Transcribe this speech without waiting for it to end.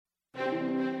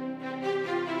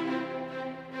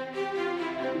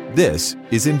This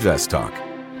is Invest Talk.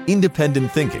 Independent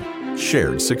thinking,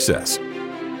 shared success.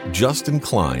 Justin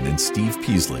Klein and Steve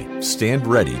Peasley stand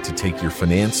ready to take your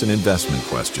finance and investment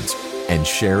questions and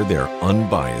share their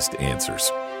unbiased answers.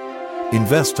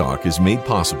 Invest Talk is made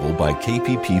possible by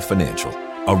KPP Financial,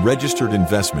 a registered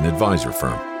investment advisor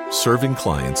firm serving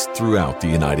clients throughout the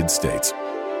United States.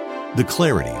 The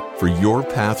clarity for your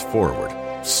path forward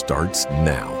starts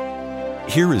now.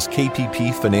 Here is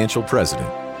KPP Financial President,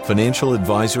 Financial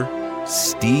Advisor,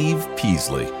 Steve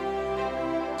Peasley.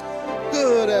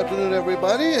 Good afternoon,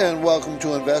 everybody, and welcome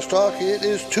to Invest Talk. It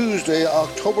is Tuesday,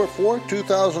 October 4th,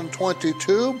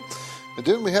 2022. And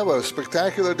didn't we have a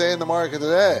spectacular day in the market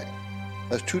today?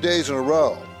 That's 2 days in a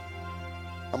row.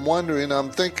 I'm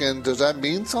thinking, does that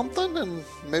mean something? And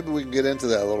maybe we can get into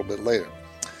that a little bit later.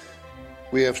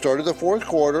 We have started the fourth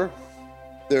quarter.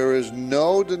 There is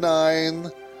no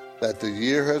denying that the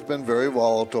year has been very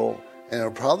volatile, and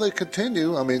it'll probably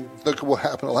continue. I mean, look at what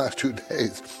happened the last 2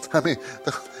 days. I mean,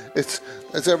 it's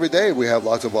every day we have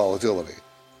lots of volatility.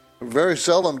 Very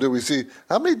seldom do we see.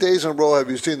 How many days in a row have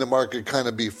you seen the market kind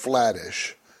of be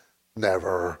flattish?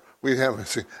 Never. We haven't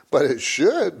seen, but it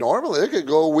should. Normally, it could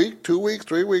go a week, 2 weeks,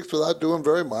 3 weeks without doing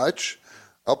very much,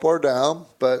 up or down,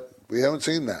 but we haven't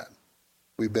seen that.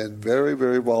 We've been very,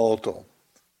 very volatile.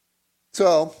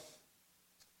 So,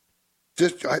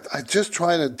 I just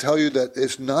trying to tell you that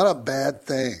it's not a bad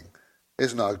thing.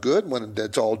 It's not good when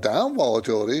it's all down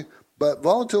volatility, but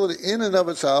volatility in and of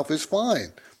itself is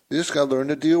fine. You just got to learn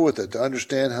to deal with it, to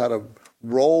understand how to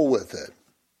roll with it.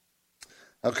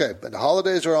 Okay, but the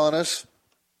holidays are on us.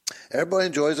 Everybody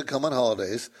enjoys the coming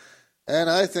holidays, and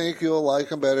I think you'll like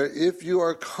them better if you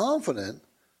are confident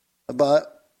about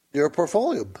your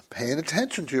portfolio, paying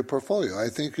attention to your portfolio. I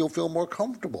think you'll feel more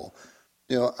comfortable.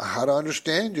 You know, how to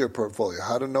understand your portfolio,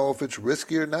 how to know if it's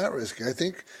risky or not risky. I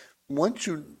think once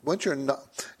you're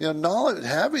knowledge,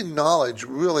 having knowledge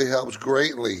really helps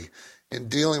greatly in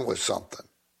dealing with something.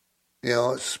 You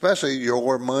know, especially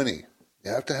your money.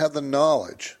 You have to have the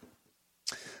knowledge.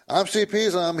 I'm Steve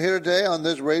Peasley. I'm here today on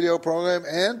this radio program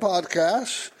and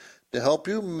podcast to help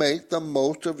you make the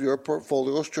most of your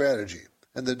portfolio strategy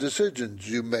and the decisions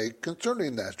you make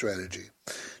concerning that strategy.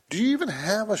 Do you even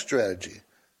have a strategy?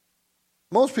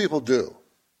 Most people do.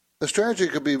 The strategy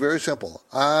could be very simple.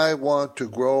 I want to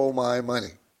grow my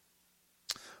money.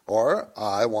 Or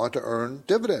I want to earn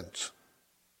dividends.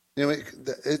 You know,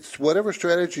 it's whatever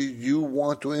strategy you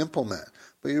want to implement.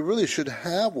 But you really should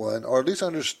have one, or at least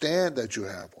understand that you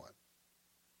have one.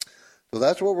 So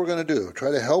that's what we're going to do.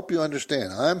 Try to help you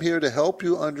understand. I'm here to help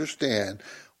you understand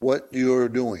what you're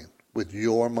doing with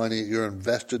your money, your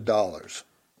invested dollars.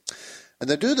 And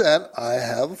to do that, I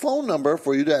have a phone number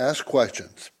for you to ask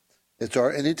questions. It's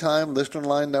our anytime listener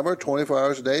line number, 24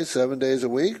 hours a day, 7 days a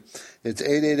week. It's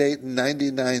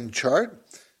 888-99-CHART.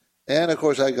 And, of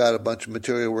course, I got a bunch of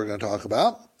material we're going to talk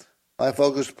about. My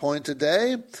focus point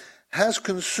today, has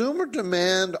consumer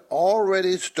demand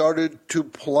already started to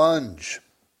plunge?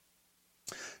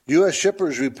 U.S.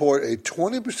 shippers report a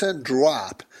 20%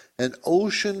 drop in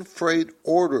ocean freight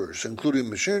orders, including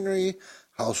machinery,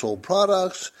 household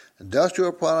products,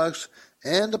 industrial products,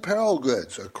 and apparel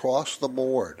goods across the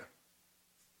board.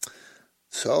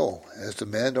 So, has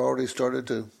demand already started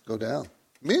to go down?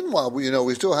 Meanwhile,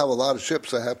 we still have a lot of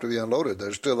ships that have to be unloaded.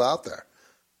 They're still out there.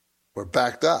 We're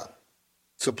backed up.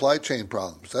 Supply chain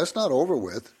problems. That's not over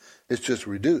with. It's just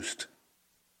reduced.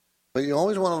 But you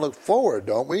always want to look forward,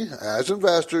 don't we? As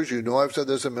investors, I've said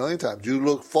this a million times. You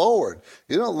look forward.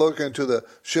 You don't look into the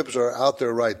ships that are out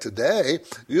there right today.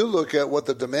 You look at what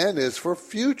the demand is for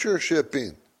future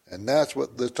shipping. And that's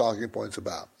what this talking point's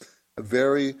about. A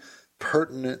very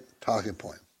pertinent talking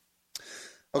point.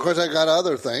 Of course, I got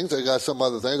other things. I got some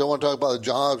other things. I want to talk about the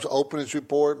jobs openings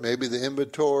report, maybe the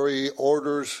inventory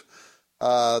orders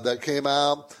that came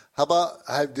out. How about,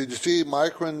 did you see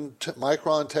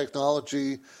Micron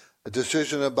Technology, a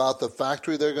decision about the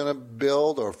factory they're going to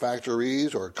build, or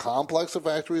factories, or complex of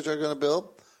factories they're going to build?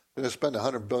 They're going to spend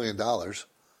 $100 billion.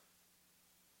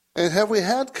 And have we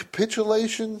had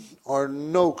capitulation or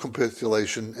no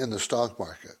capitulation in the stock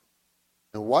market?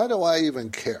 And why do I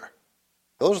even care?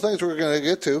 Those are things we're going to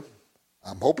get to.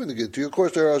 I'm hoping to get to. Of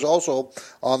course, there is also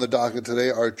on the docket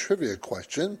today our trivia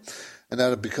question, and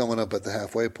that'll be coming up at the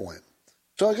halfway point.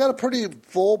 So I got a pretty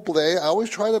full day. I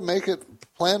always try to make it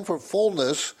plan for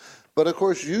fullness, but of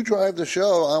course you drive the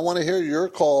show. I want to hear your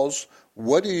calls.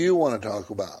 What do you want to talk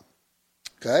about?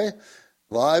 Okay?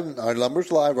 Live, our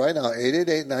number's live right now,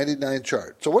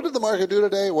 888-99-CHART. So what did the market do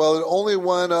today? Well, it only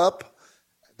went up,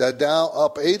 the Dow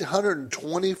up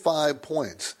 825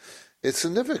 points. It's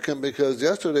significant because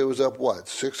yesterday was up,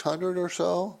 600 or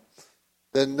so?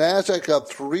 The NASDAQ up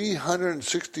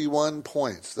 361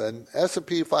 points. The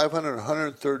S&P 500,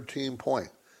 113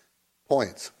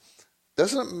 points.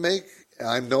 Doesn't it make,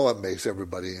 I know it makes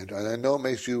everybody, and I know it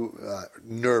makes you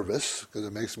nervous, because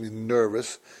it makes me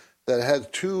nervous, that it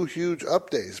had two huge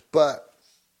updates, but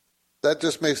that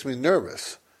just makes me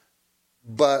nervous.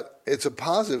 But it's a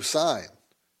positive sign.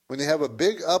 When you have a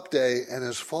big update and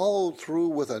is followed through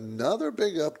with another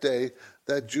big update,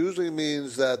 that usually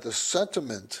means that the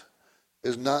sentiment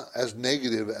is not as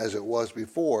negative as it was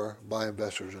before by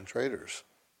investors and traders.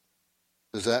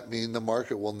 Does that mean the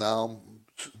market will now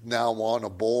on a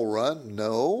bull run?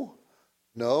 No,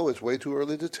 it's way too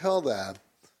early to tell that,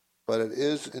 but it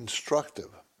is instructive.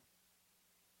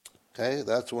 Okay,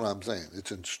 that's what I'm saying.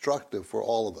 It's instructive for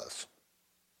all of us.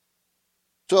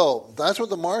 So that's what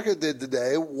the market did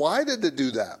today. Why did it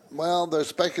do that? Well, there's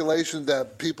speculation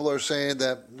that people are saying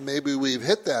that maybe we've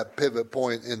hit that pivot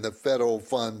point in the Federal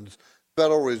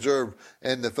Reserve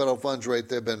and the federal funds rate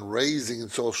they've been raising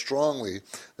so strongly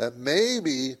that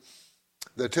maybe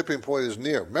the tipping point is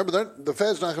near. Remember, the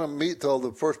Fed's not going to meet till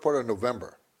the first part of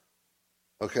November.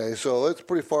 Okay, so it's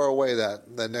pretty far away,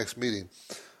 that next meeting.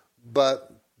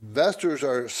 But investors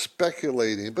are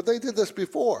speculating, but they did this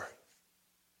before.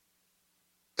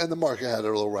 And the market had a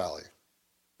little rally.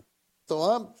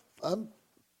 So I'm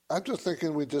just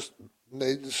thinking we just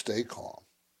need to stay calm.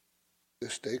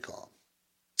 Just stay calm.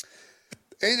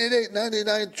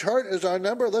 888-99 chart is our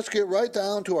number. Let's get right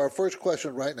down to our first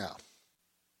question right now.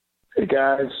 Hey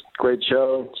guys, great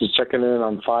show. Just checking in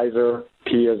on Pfizer.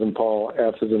 P as in Paul,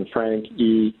 F as in Frank,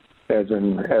 E as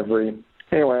in Every.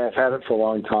 Anyway, I've had it for a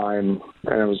long time,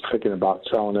 and I was thinking about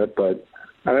selling it, but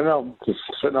I don't know, just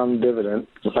sitting on the dividend.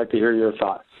 Just like to hear your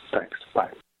thoughts. Thanks. Bye.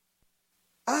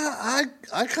 I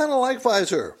kind of like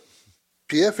Pfizer.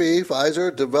 PFE,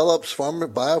 Pfizer, develops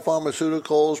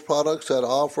biopharmaceuticals products that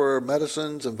offer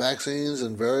medicines and vaccines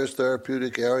in various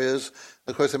therapeutic areas.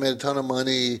 Of course, they made a ton of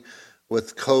money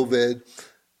with COVID.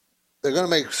 They're going to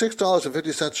make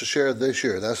 $6.50 a share this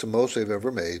year. That's the most they've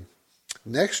ever made.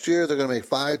 Next year, they're going to make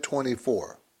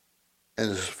 $5.24,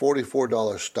 and it's a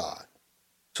 $44 stock.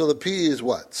 So the PE is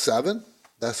what, 7?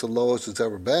 That's the lowest it's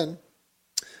ever been.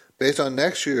 Based on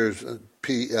next year's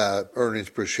earnings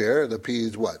per share, the PE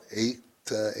is what, 8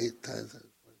 times?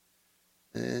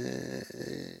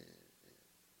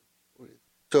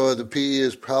 So the PE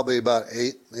is probably about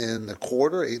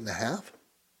 8.25, 8.5.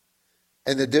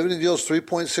 And the dividend yield is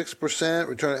 3.6%.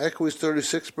 Return on equity is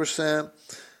 36%.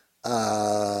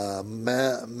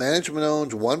 Management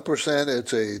owns 1%.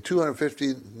 It's a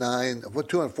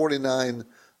 $249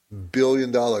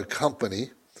 billion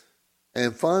company.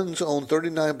 And funds own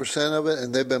 39% of it,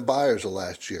 and they've been buyers the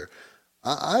last year.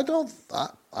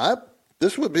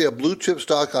 This would be a blue chip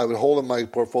stock I would hold in my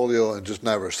portfolio and just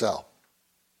never sell.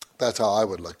 That's how I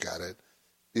would look at it.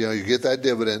 You get that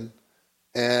dividend,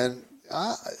 and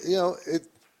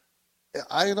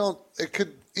it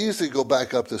could easily go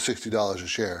back up to $60 a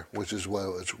share, which is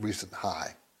what its recent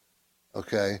high.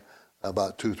 Okay,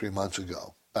 about 2-3 months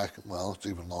ago. It's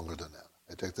even longer than that.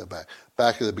 I take that back.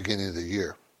 Back at the beginning of the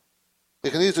year.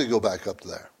 It can easily go back up to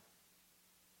there.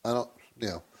 All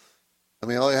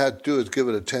you had to do is give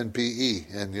it a 10 PE,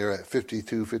 and you're at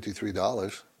 $52,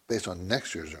 $53 based on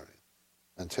next year's earnings.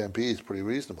 And 10 PE is pretty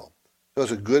reasonable. So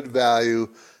it's a good value,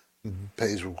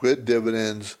 pays good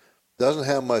dividends, doesn't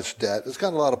have much debt. It's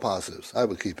got a lot of positives. I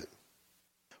would keep it.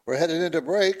 We're headed into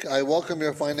break. I welcome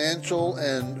your finance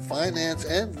and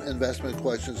investment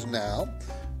questions now.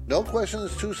 No question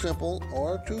is too simple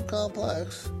or too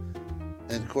complex.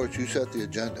 And, of course, you set the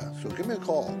agenda. So give me a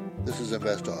call. This is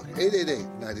Invest Talk,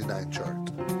 888-99-CHART.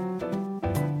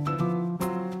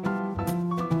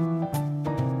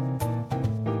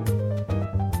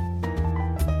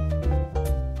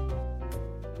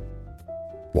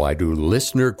 Why do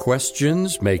listener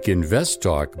questions make Invest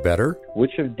Talk better?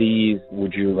 Which of these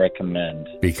would you recommend?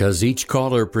 Because each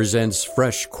caller presents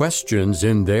fresh questions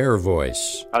in their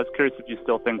voice. I was curious if you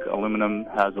still think aluminum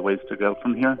has a ways to go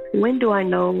from here. When do I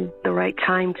know the right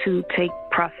time to take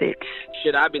profits?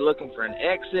 Should I be looking for an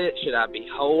exit? Should I be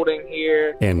holding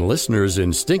here? And listeners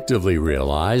instinctively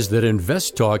realize that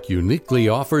Invest Talk uniquely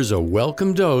offers a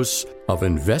welcome dose of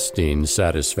investing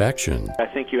satisfaction. I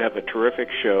think you have a terrific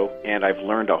show, and I've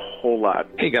learned a whole lot.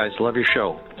 Hey guys, love your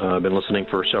show. I've been listening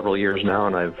for several years now,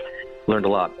 and I've learned a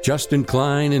lot. Justin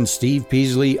Klein and Steve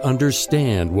Peasley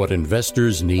understand what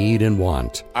investors need and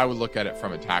want. I would look at it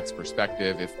from a tax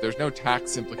perspective. If there's no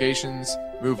tax implications,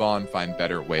 move on, find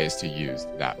better ways to use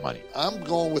that money. I'm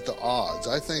going with the odds.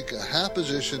 I think a half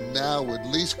position now would at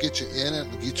least get you in it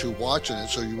and get you watching it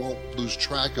so you won't lose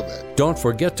track of it. Don't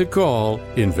forget to call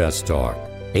Invest Talk.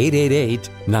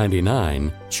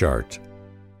 888-99-CHART.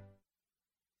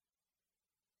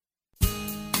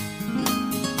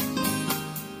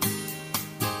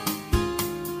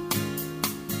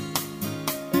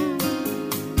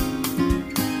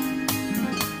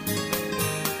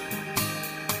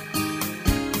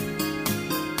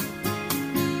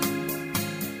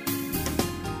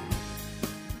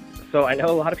 So I know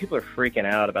a lot of people are freaking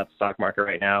out about the stock market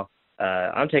right now.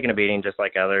 I'm taking a beating just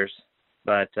like others,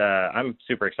 but I'm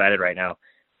super excited right now.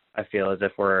 I feel as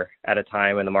if we're at a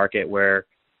time in the market where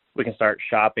we can start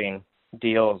shopping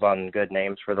deals on good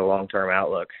names for the long-term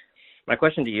outlook. My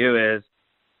question to you is,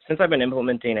 since I've been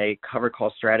implementing a covered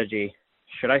call strategy,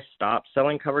 should I stop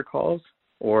selling covered calls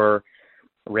or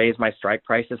raise my strike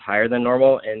prices higher than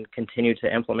normal and continue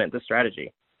to implement the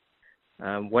strategy?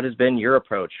 What has been your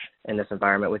approach in this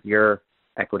environment with your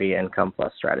equity income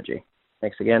plus strategy?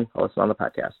 Thanks again. I'll listen on the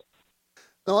podcast.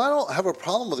 No, I don't have a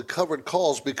problem with the covered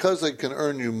calls because they can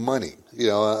earn you money,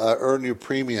 earn you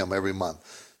premium every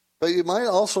month. But you might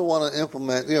also want to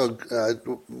implement,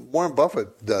 Warren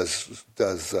Buffett does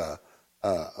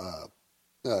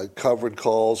covered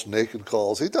calls, naked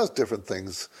calls. He does different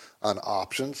things on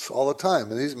options all the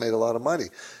time, and he's made a lot of money.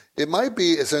 It might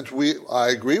be, since I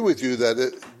agree with you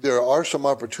that there are some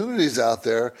opportunities out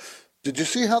there. Did you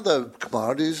see how the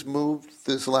commodities moved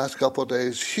this last couple of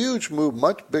days? Huge move,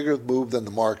 much bigger move than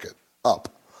the market, up.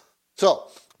 So,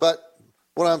 but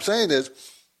what I'm saying is,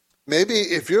 maybe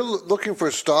if you're looking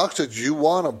for stocks that you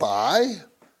want to buy,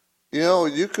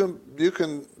 you can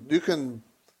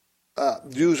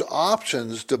use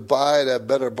options to buy it at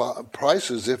better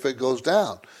prices if it goes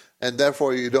down. And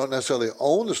therefore, you don't necessarily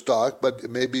own the stock, but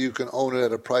maybe you can own it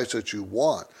at a price that you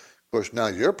want. Of course, now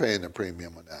you're paying a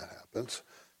premium when that happens.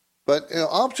 But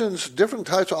options, different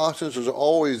types of options is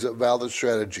always a valid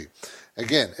strategy.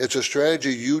 Again, it's a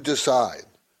strategy you decide,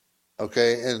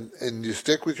 okay? And you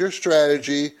stick with your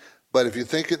strategy, but if you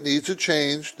think it needs to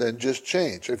change, then just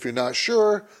change. If you're not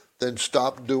sure, then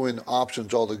stop doing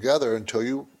options altogether until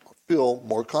you feel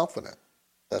more confident.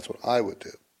 That's what I would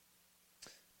do.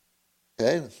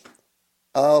 Okay.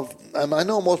 I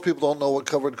know most people don't know what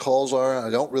covered calls are. I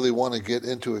don't really want to get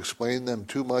into explaining them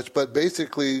too much, but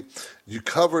basically,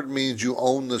 covered means you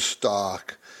own the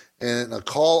stock, and a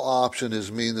call option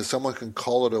means that someone can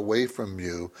call it away from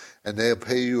you, and they'll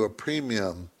pay you a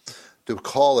premium to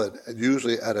call it,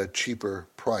 usually at a cheaper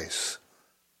price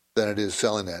than it is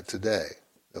selling at today.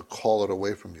 They'll call it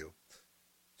away from you.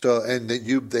 So, and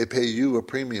they pay you a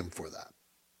premium for that.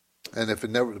 And if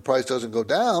the price doesn't go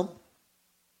down,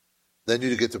 then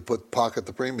you get to pocket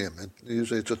the premium. And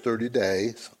usually it's a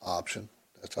 30-day option.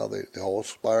 That's how they all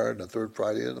expire on the third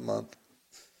Friday of the month.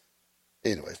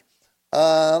 Anyways,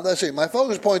 let's see. My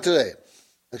focus point today.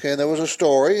 Okay, there was a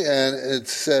story, and it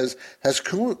says, has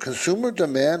consumer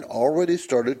demand already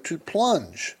started to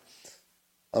plunge?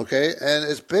 Okay, and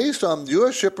it's based on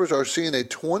U.S. shippers are seeing a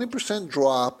 20%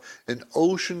 drop in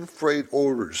ocean freight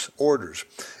orders.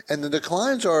 And the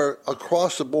declines are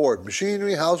across the board.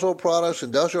 Machinery, household products,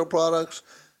 industrial products,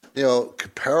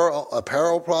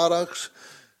 apparel products.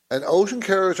 And ocean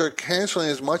carriers are canceling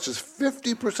as much as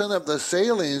 50% of the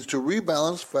sailings to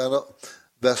rebalance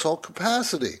vessel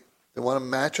capacity. They want to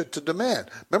match it to demand.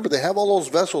 Remember, they have all those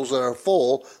vessels that are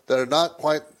full that are not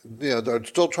quite, they're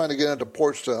still trying to get into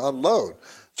ports to unload.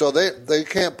 So they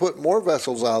can't put more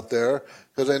vessels out there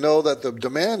because they know that the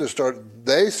demand is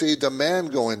they see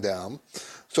demand going down.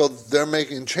 So they're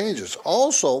making changes.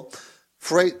 Also,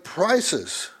 freight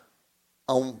prices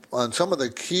on some of the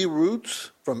key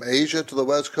routes from Asia to the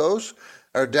West Coast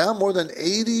are down more than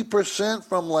 80%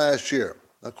 from last year.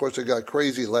 Of course, they got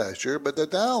crazy last year, but they're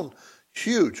down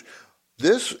huge.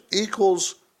 This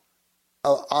equals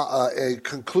a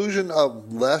conclusion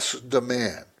of less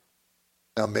demand.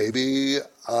 Now, maybe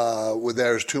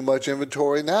there's too much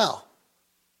inventory now.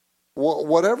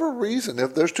 Whatever reason,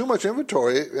 if there's too much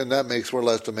inventory and that makes for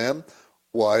less demand,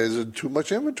 why is it too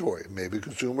much inventory? Maybe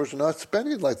consumers are not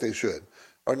spending like they should.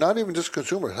 Or not even just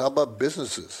consumers. How about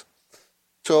businesses?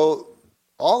 So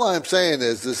all I'm saying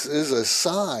is this is a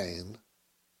sign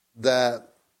that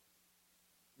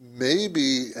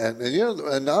maybe,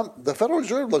 the Federal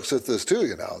Reserve looks at this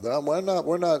too.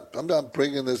 I'm not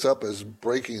bringing this up as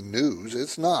breaking news.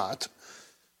 It's not,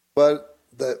 but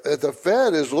the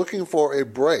Fed is looking for a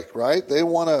break, right? They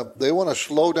want to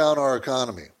slow down our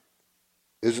economy.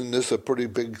 Isn't this a pretty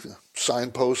big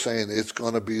signpost saying it's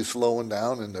going to be slowing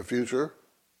down in the future?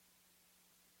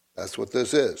 That's what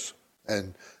this is,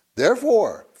 and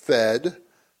therefore, Fed,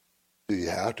 do you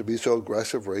have to be so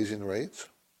aggressive raising rates?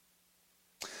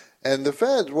 And the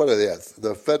Fed, what are they at?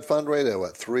 The Fed fund rate at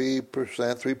what, 3%,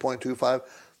 3.25?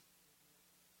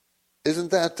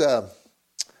 Isn't that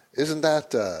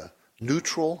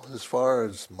neutral as far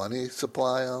as money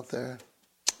supply out there?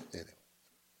 Anyway.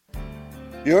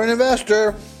 You're an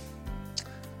investor.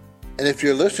 And if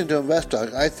you're listening to Invest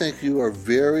Talk, I think you are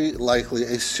very likely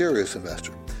a serious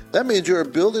investor. That means you're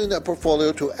building a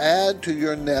portfolio to add to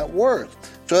your net worth.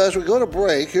 So as we go to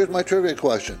break, here's my trivia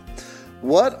question.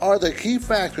 What are the key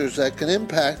factors that can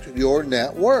impact your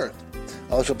net worth?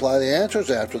 I'll supply the answers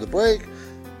after the break.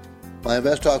 My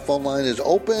Invest Talk phone line is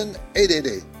open,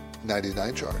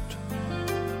 888-99-CHART.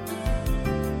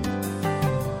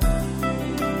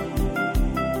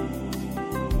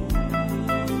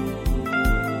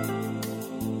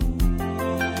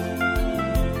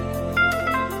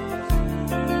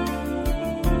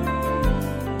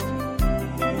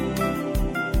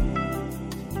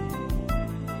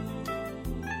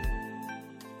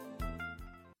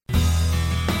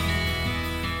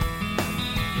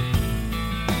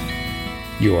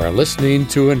 You are listening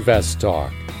to Invest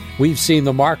Talk. We've seen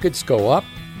the markets go up,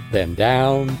 then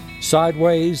down,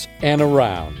 sideways, and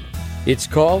around. It's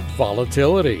called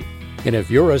volatility. And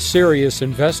if you're a serious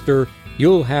investor,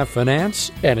 you'll have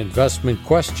finance and investment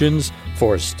questions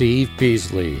for Steve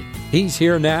Peasley. He's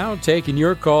here now taking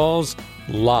your calls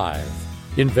live.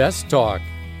 Invest Talk,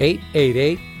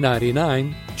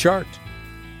 888-99-CHART.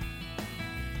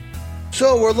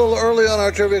 So we're a little early on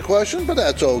our trivia question, but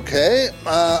that's okay.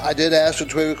 I did ask a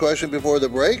trivia question before the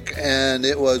break, and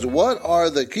it was, what are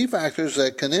the key factors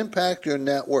that can impact your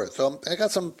net worth? So I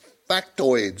got some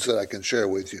factoids that I can share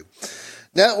with you.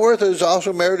 Net worth is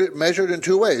also measured in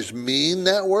two ways, mean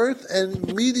net worth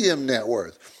and median net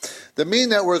worth. The mean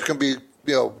net worth can be,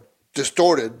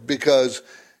 distorted because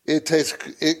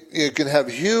it can have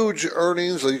huge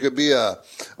earnings. So you could be a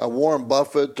Warren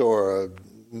Buffett or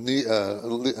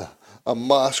a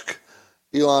Musk,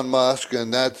 Elon Musk,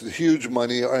 and that's huge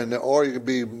money, or you could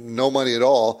be no money at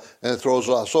all, and it throws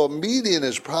it off. So a median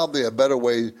is probably a better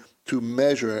way to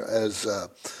measure as a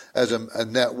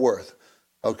net worth,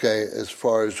 okay, as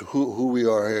far as who we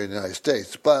are here in the United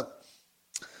States. But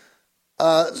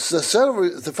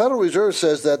the Federal Reserve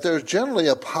says that there's generally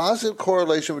a positive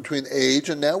correlation between age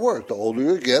and net worth. The older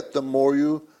you get, the more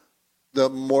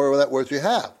net worth you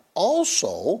have.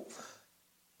 Also,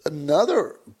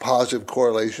 another positive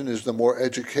correlation is the more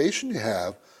education you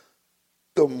have,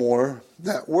 the more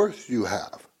net worth you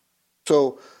have.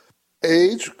 So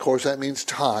age, of course, that means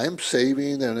time,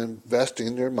 saving and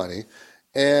investing your money,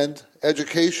 and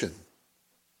education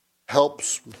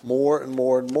helps more and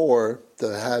more and more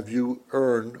to have you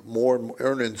earn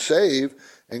and save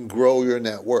and grow your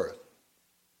net worth.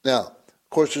 Now, of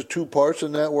course, there's two parts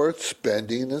of net worth,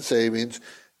 spending and savings.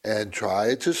 And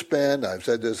try to spend, I've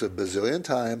said this a bazillion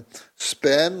times,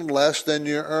 spend less than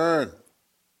you earn.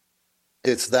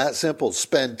 It's that simple.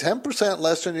 Spend 10%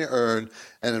 less than you earn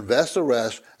and invest the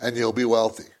rest, and you'll be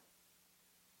wealthy.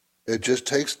 It just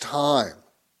takes time.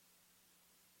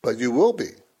 But you will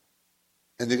be.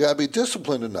 And you got to be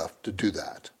disciplined enough to do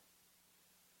that.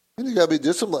 And you got to be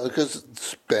disciplined because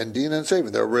spending and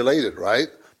saving, they're related, right?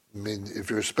 I mean, if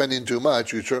you're spending too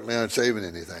much, you certainly aren't saving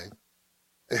anything.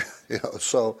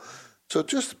 So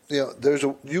just,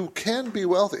 you can be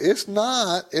wealthy. It's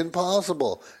not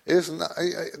impossible. It's not,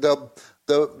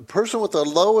 the person with the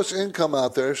lowest income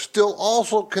out there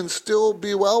can still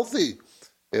be wealthy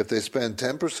if they spend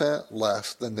 10%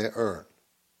 less than they earn.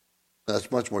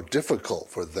 That's much more difficult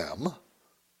for them.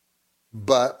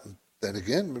 But then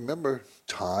again, remember,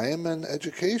 time and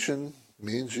education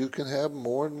means you can have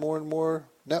more and more and more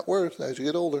net worth as you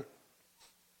get older.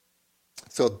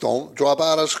 So don't drop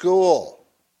out of school.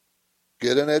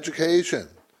 Get an education.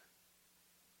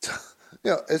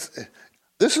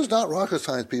 This is not rocket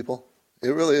science, people. It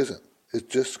really isn't.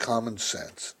 It's just common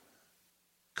sense.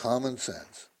 Common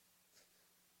sense.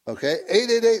 Okay,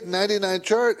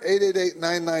 888-99-CHART,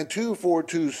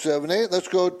 888-992-4278. Let's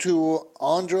go to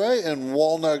Andre in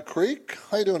Walnut Creek.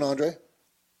 How you doing, Andre?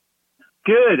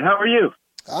 Good. How are you?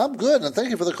 I'm good, and thank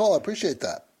you for the call. I appreciate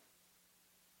that.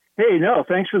 Hey, no,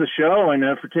 thanks for the show and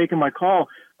for taking my call.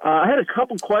 I had a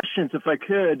couple questions, if I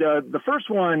could. The first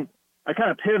one, I kind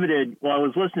of pivoted while I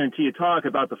was listening to you talk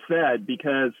about the Fed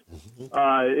because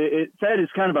Fed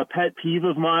is kind of a pet peeve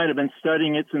of mine. I've been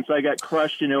studying it since I got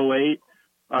crushed in 2008.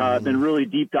 I've been really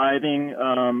deep diving,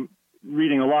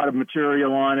 reading a lot of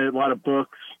material on it, a lot of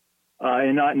books,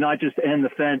 and not just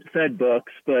the Fed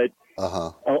books, but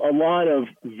a lot of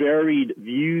varied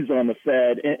views on the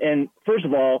Fed. And first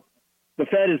of all, the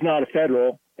Fed is not a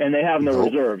federal, and they have no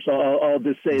reserves. So I'll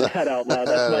just say that out loud.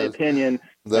 That's my opinion.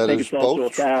 I think it's also a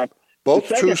fact. Both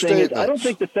the true second thing statements. is I don't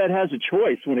think the Fed has a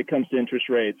choice when it comes to interest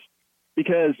rates,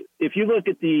 because if you look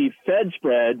at the Fed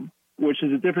spread which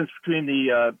is the difference between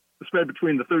the spread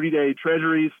between the 30-day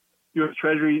Treasuries, U.S.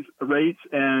 Treasuries rates,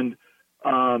 and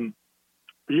the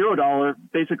Eurodollar,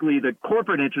 basically the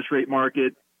corporate interest rate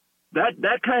market,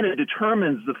 that kind of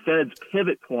determines the Fed's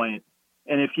pivot point.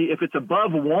 And if it's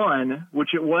above 1,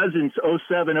 which it was in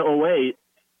 07, 08,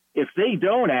 if they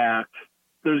don't act,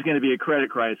 there's going to be a credit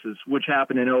crisis, which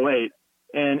happened in 08.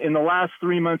 And in the last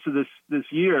 3 months of this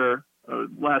year,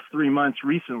 last 3 months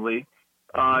recently,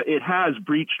 it has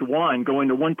breached 1, going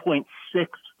to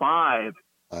 1.65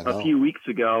 a few weeks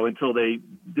ago until they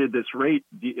did this rate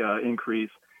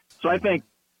increase. So I think,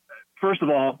 first of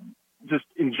all, just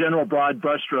in general broad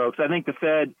brushstrokes, I think the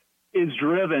Fed is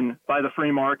driven by the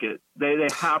free market. They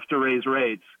have to raise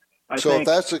rates. I think if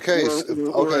that's the case,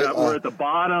 we're at the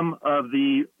bottom of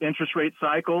the interest rate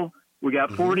cycle. We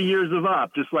got 40 years of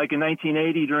up, just like in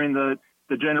 1980 during the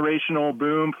generational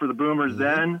boom for the boomers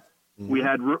then. We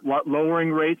had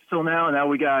lowering rates till now, and now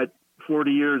we got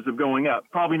 40 years of going up.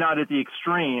 Probably not at the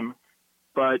extreme,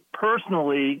 but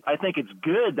personally, I think it's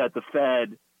good that the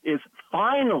Fed is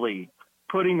finally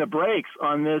putting the brakes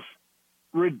on this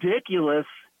ridiculous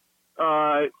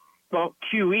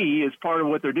QE is part of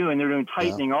what they're doing. They're doing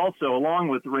tightening also, along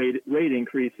with rate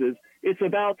increases. It's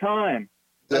about time.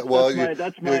 Your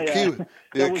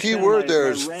key word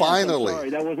there is finally. Sorry,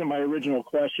 that wasn't my original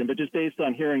question, but just based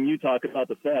on hearing you talk about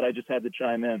the Fed, I just had to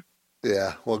chime in.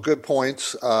 Yeah, well, good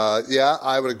points.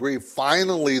 I would agree.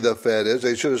 Finally, the Fed is.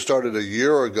 They should have started a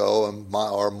year ago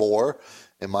or more,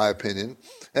 in my opinion.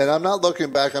 And I'm not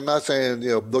looking back. I'm not saying,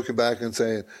 looking back and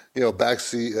saying,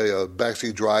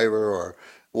 backseat driver or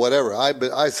whatever.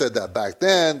 I said that back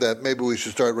then, that maybe we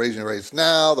should start raising rates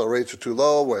now. The rates are too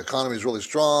low. Our economy is really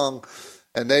strong.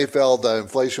 And they felt that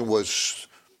inflation was,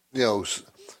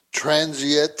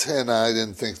 transient, and I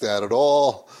didn't think that at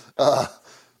all.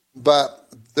 But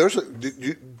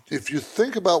if you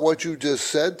think about what you just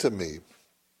said to me,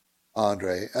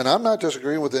 Andre, and I'm not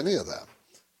disagreeing with any of that,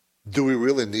 do we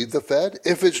really need the Fed?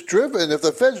 If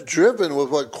the Fed's driven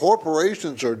with what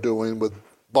corporations are doing with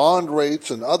bond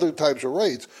rates and other types of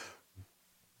rates,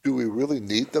 do we really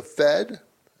need the Fed?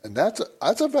 And that's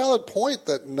a valid point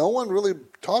that no one really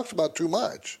talks about too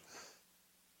much.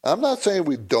 I'm not saying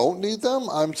we don't need them.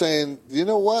 I'm saying, you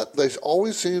know what? They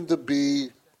always seem to be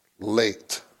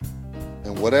late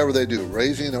in whatever they do,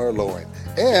 raising or lowering.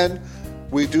 And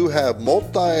we do have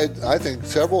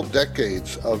several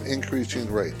decades of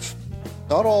increasing rates.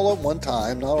 Not all at one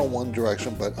time, not on one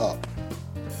direction, but up.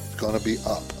 It's going to be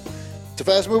up. It's a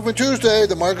fast-moving Tuesday.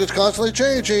 The market's constantly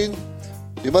changing.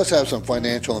 You must have some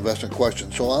financial investment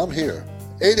questions, so I'm here.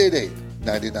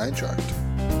 888-99-CHART.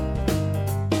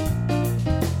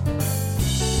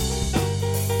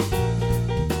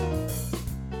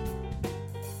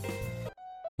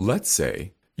 Let's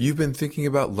say you've been thinking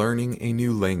about learning a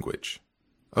new language.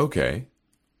 Okay,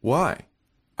 why?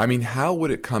 I mean, how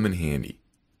would it come in handy?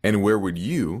 And where would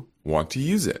you want to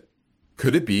use it?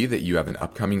 Could it be that you have an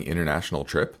upcoming international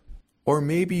trip? Or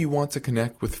maybe you want to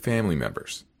connect with family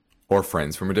members or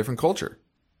friends from a different culture?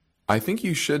 I think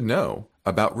you should know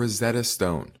about Rosetta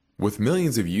Stone. With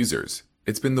millions of users,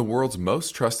 it's been the world's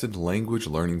most trusted language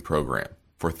learning program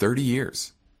for 30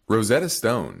 years. Rosetta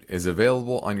Stone is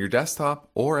available on your desktop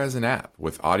or as an app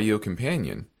with Audio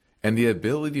Companion and the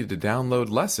ability to download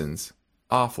lessons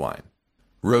offline.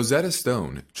 Rosetta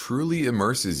Stone truly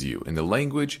immerses you in the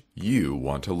language you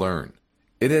want to learn.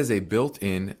 It has a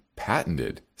built-in,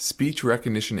 patented speech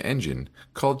recognition engine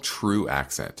called True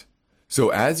Accent. So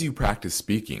as you practice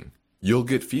speaking, you'll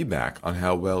get feedback on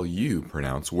how well you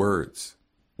pronounce words.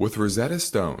 With Rosetta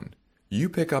Stone, you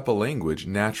pick up a language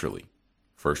naturally,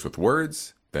 first with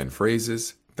words, then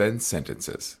phrases, then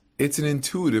sentences. It's an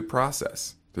intuitive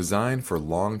process designed for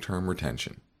long-term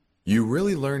retention. You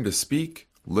really learn to speak,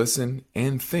 listen,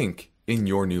 and think in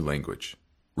your new language.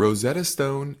 Rosetta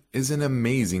Stone is an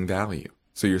amazing value,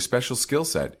 so your special skill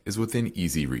set is within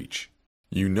easy reach.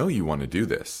 You know you want to do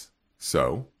this,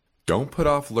 so don't put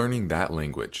off learning that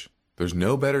language. There's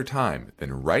no better time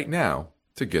than right now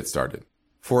to get started.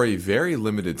 For a very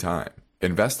limited time,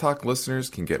 InvestTalk listeners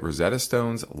can get Rosetta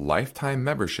Stone's lifetime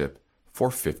membership for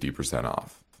 50%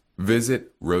 off.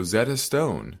 Visit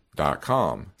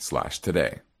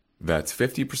rosettastone.com/today. That's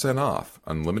 50% off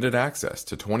unlimited access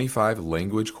to 25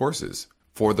 language courses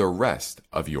for the rest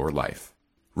of your life.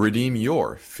 Redeem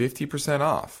your 50%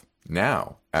 off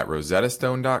now at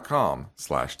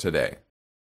rosettastone.com/today.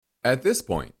 At this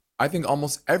point, I think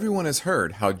almost everyone has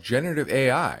heard how generative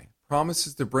AI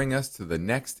promises to bring us to the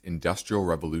next industrial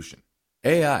revolution.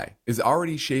 AI is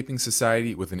already shaping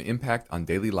society with an impact on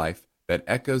daily life that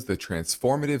echoes the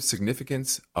transformative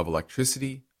significance of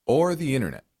electricity or the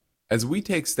internet. As we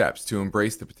take steps to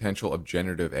embrace the potential of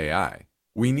generative AI,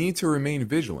 we need to remain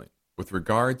vigilant with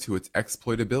regard to its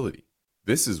exploitability.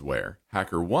 This is where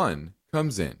HackerOne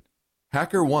comes in.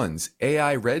 HackerOne's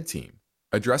AI Red Team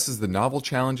addresses the novel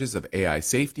challenges of AI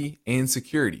safety and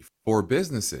security for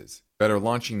businesses that are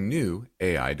launching new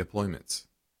AI deployments.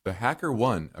 The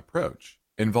HackerOne approach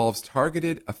involves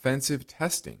targeted offensive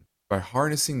testing by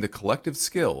harnessing the collective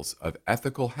skills of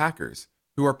ethical hackers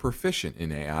who are proficient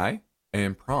in AI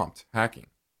and prompt hacking.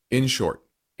 In short,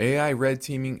 AI red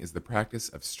teaming is the practice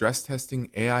of stress testing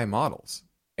AI models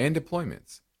and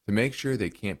deployments to make sure they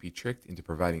can't be tricked into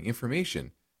providing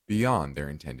information beyond their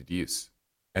intended use,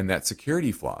 and that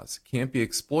security flaws can't be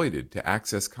exploited to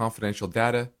access confidential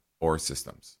data or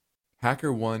systems.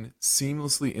 HackerOne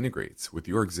seamlessly integrates with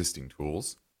your existing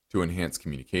tools to enhance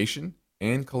communication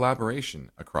and collaboration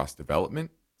across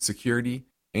development, security,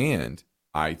 and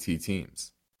IT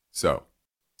teams. So,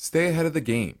 stay ahead of the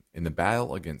game in the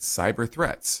battle against cyber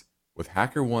threats with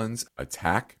HackerOne's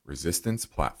attack resistance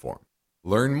platform.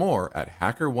 Learn more at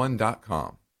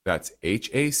hackerone.com. That's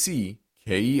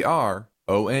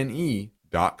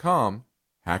HackerOne.com,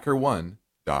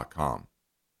 hackerone.com.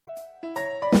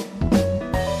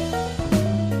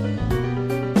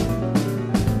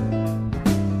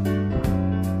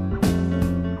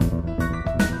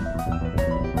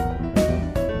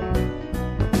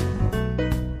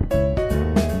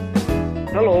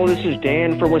 Hello, this is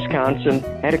Dan from Wisconsin.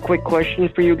 I had a quick question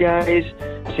for you guys.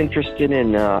 I was interested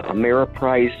in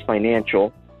Ameriprise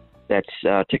Financial. That's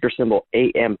ticker symbol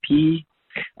AMP.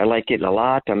 I like it a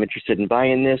lot. I'm interested in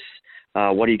buying this.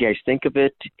 What do you guys think of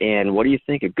it? And what do you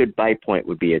think a good buy point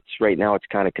would be? Right now it's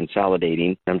kind of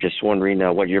consolidating. I'm just wondering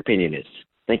what your opinion is.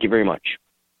 Thank you very much.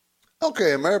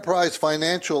 Okay, Ameriprise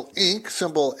Financial Inc.,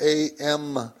 symbol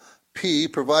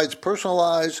AMP, provides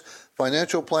personalized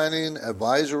financial planning,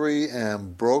 advisory,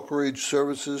 and brokerage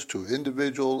services to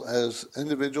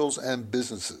individuals and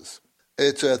businesses.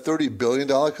 It's a $30 billion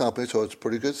company, so it's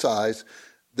pretty good size.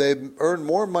 They've earned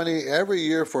more money every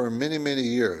year for many, many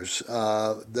years.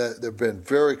 They've been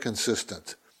very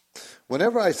consistent.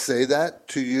 Whenever I say that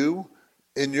to you,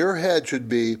 in your head should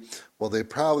be, well, they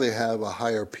probably have a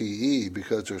higher PE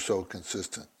because they're so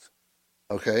consistent.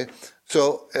 Okay?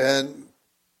 So, and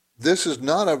this is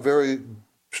not a very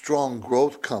strong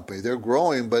growth company. They're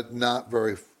growing, but not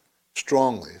very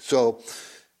strongly. So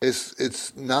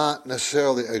it's not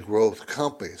necessarily a growth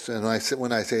company. So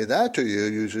when I say that to you,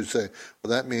 you should say,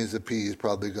 well, that means the PE is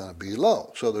probably going to be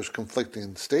low. So there's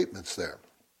conflicting statements there.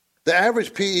 The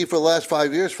average PE for the last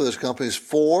 5 years for this company is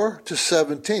 4 to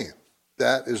 17.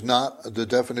 That is not the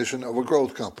definition of a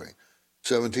growth company.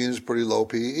 17 is pretty low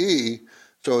PE,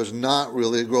 so it's not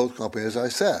really a growth company, as I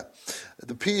said.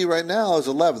 The PE right now is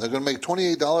 11. They're going to make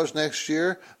 $28 next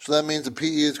year, so that means the PE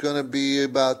is going to be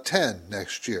about 10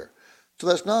 next year. So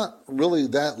that's not really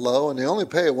that low, and they only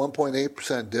pay a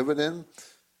 1.8% dividend.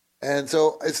 And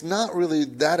so it's not really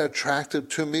that attractive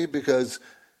to me because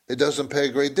it doesn't pay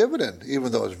a great dividend,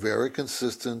 even though it's very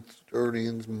consistent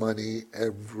earnings money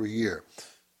every year.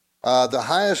 The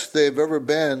highest they've ever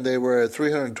been, they were at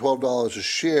 $312 a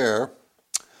share,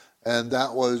 and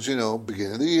that was,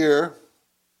 beginning of the year.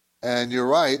 And you're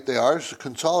right, they are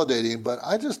consolidating, but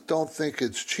I just don't think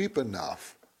it's cheap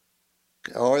enough.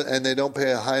 And they don't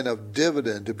pay a high enough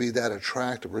dividend to be that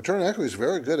attractive. Return on equity is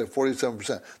very good at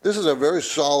 47%. This is a very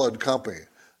solid company.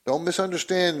 Don't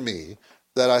misunderstand me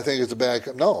that I think it's a bad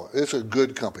company. No, it's a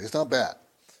good company. It's not bad.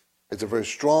 It's a very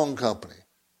strong company.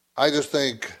 I just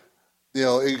think,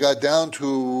 it got down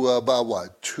to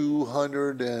about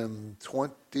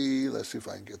 220, let's see if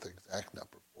I can get the exact number.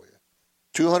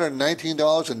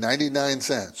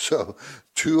 $219.99. So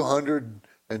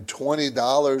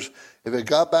 $220. If it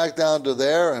got back down to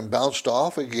there and bounced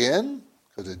off again,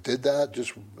 because it did that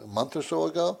just a month or so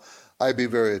ago, I'd be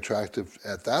very attractive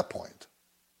at that point.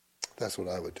 That's what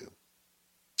I would do.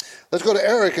 Let's go to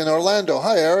Eric in Orlando.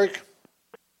 Hi, Eric.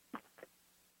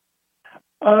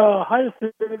 Hi,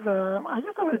 Steve. I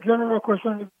just have a general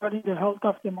question regarding the health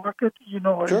of the market.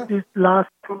 Sure. These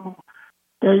last 2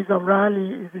 days of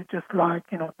rally, is it just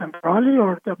temporarily,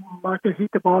 or the market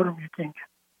hit the bottom, you think?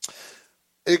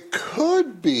 It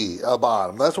could be a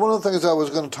bottom. That's one of the things I was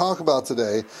going to talk about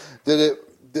today.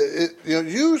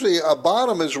 Usually a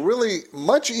bottom is really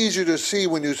much easier to see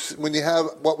when you have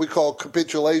what we call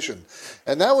capitulation,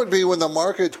 and that would be when the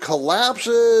market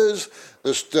collapses.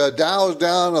 The Dow is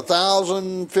down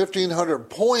 1,000, 1,500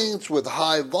 points with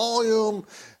high volume,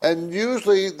 and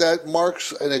usually that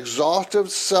marks an exhaustive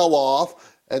sell-off,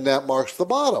 and that marks the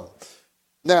bottom.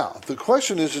 Now, the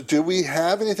question is, do we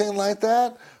have anything like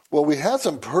that? Well, we had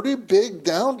some pretty big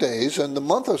down days, and the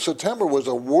month of September was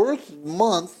the worst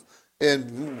month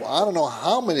in I don't know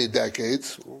how many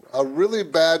decades, a really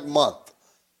bad month.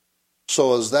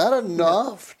 So is that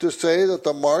enough to say that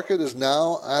the market is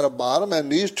now at a bottom? And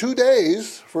these 2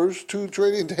 days, first 2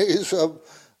 trading days of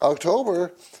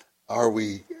October, are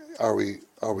we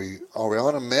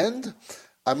on a mend?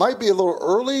 I might be a little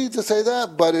early to say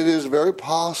that, but it is very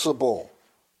possible.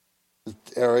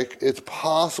 Eric, it's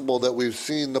possible that we've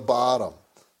seen the bottom.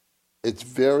 It's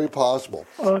very possible.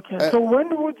 Okay. So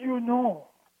when would you know?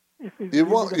 You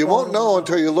won't know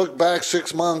until you look back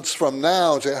 6 months from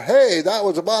now and say, hey, that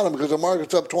was the bottom because the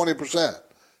market's up 20%.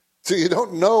 So you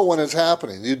don't know when it's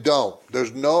happening. You don't.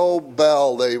 There's no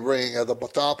bell they ring at the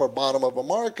top or bottom of a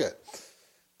market.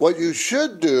 What you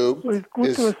should do is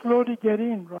good to slowly get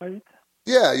in, right?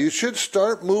 Yeah, you should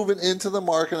start moving into the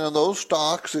market on those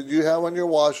stocks that you have on your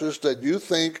watch list that you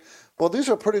think, well, these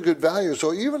are pretty good values.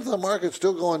 So even if the market's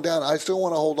still going down, I still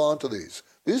want to hold on to these.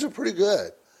 These are pretty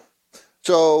good.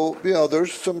 So,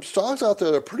 there's some stocks out there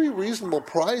that are pretty reasonable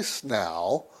price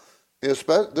now.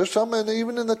 There's some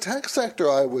even in the tech sector,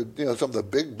 some of the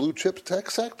big blue chip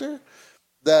tech sector,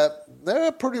 that they're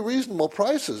at pretty reasonable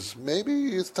prices.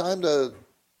 Maybe it's time to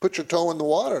put your toe in the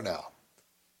water now.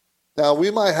 Now,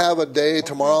 we might have a day,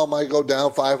 tomorrow might go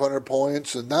down 500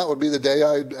 points, and that would be the day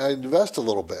I invest a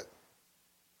little bit.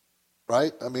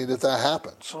 Right? I mean, if that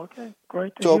happens. Okay,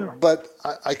 great to hear. But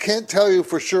I can't tell you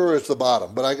for sure it's the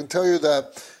bottom, but I can tell you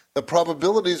that the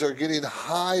probabilities are getting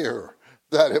higher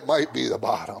that it might be the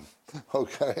bottom.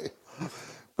 Okay?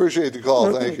 Appreciate the call.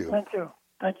 Okay, thank you. Thank you.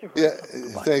 Thank you. Yeah,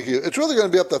 thank you. It's really going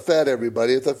to be up to the Fed,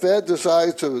 everybody. If the Fed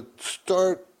decides to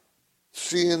start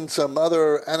seeing some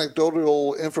other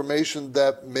anecdotal information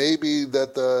that maybe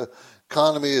that the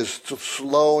economy is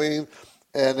slowing,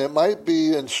 and it might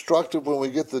be instructive when we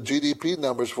get the GDP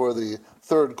numbers for the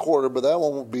third quarter, but that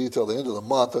won't be till the end of the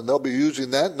month, and they'll be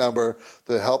using that number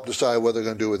to help decide what they're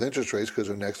going to do with interest rates because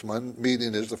their next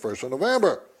meeting is the 1st of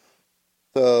November.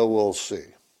 So we'll see.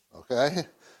 Okay?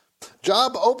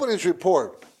 Job openings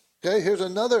report. Okay, here's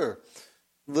another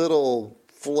little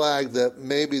flag that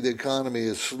maybe the economy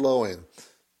is slowing.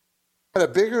 Had a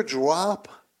bigger drop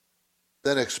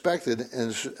than expected,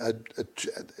 and a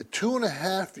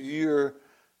 2.5 year.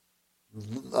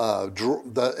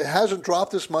 It hasn't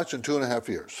dropped this much in 2.5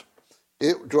 years.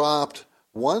 It dropped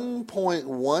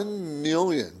 1.1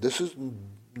 million. This is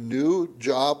new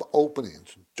job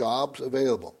openings, jobs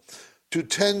available, to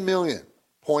 10.1 million.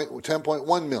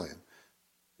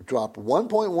 It dropped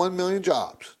 1.1 million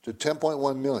jobs to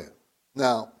 10.1 million.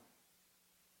 Now,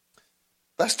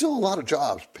 that's still a lot of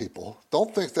jobs, people.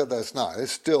 Don't think that that's not.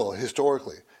 It's still,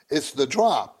 historically. It's the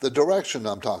drop, the direction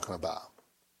I'm talking about.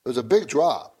 It was a big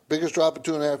drop, biggest drop in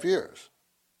 2.5 years.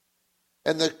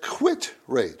 And the quit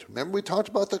rate, remember we talked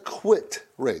about the quit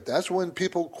rate. That's when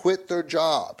people quit their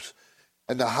jobs.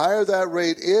 And the higher that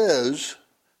rate is,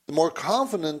 the more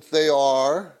confident they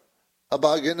are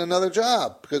about getting another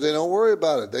job because they don't worry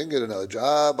about it. They can get another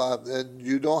job, and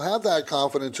you don't have that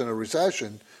confidence in a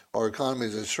recession or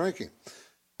economies is shrinking.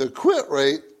 The quit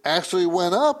rate actually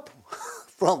went up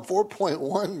from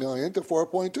 4.1 million to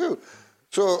 4.2.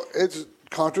 So it's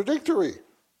contradictory.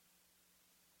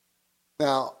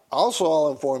 Now, also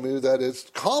I'll inform you that it's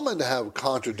common to have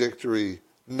contradictory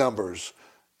numbers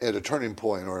at a turning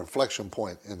point or inflection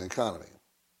point in the economy.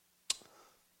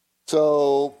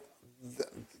 So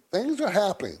things are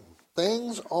happening.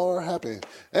 Things are happening.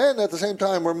 And at the same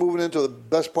time, we're moving into the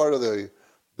best part of the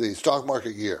stock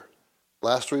market year.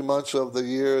 Last 3 months of the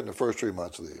year and the first 3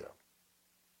 months of the year.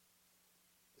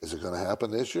 Is it going to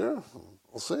happen this year?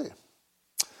 We'll see.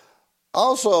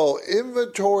 Also,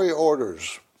 inventory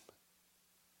orders.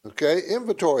 Okay,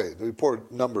 inventory. The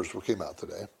report numbers came out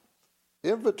today.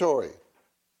 Inventory.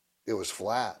 It was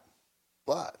flat.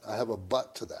 But I have a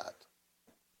but to that.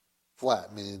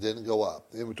 Flat, meaning it didn't go up.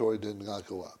 The inventory did not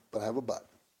go up. But I have a but.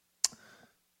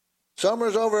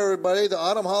 Summer's over, everybody. The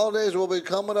autumn holidays will be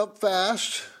coming up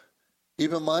fast.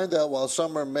 Keep in mind that while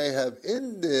summer may have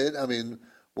ended,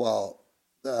 while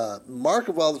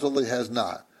market volatility has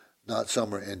not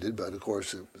summer ended, but of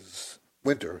course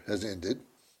winter has ended.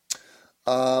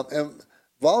 And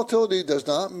volatility does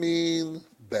not mean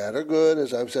bad or good,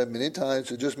 as I've said many times.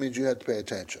 It just means you have to pay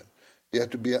attention. You have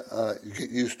to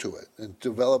get used to it and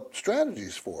develop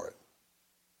strategies for it.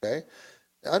 Okay?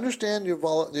 Understand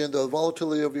the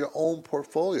volatility of your own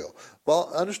portfolio.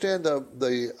 Well, understand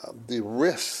the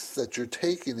risks that you're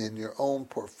taking in your own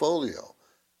portfolio.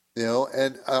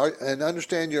 And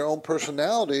understand your own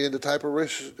personality and the type of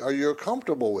risks you're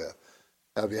comfortable with.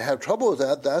 Now, if you have trouble with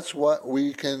that, that's what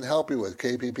we can help you with.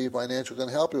 KPP Financial can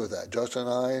help you with that. Justin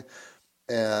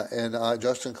and I,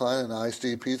 Justin Klein and I,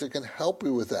 Steve Pisa, can help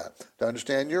you with that, to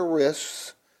understand your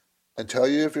risks and tell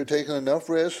you if you're taking enough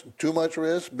risk, too much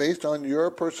risk, based on your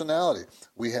personality.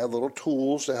 We have little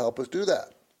tools to help us do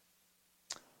that.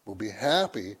 We'll be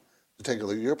happy to take a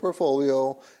look at your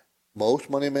portfolio. Most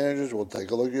money managers will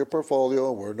take a look at your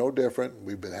portfolio. We're no different.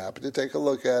 We've been happy to take a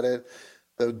look at it.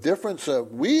 The difference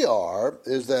that we are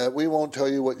is that we won't tell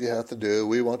you what you have to do.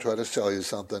 We won't try to sell you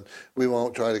something. We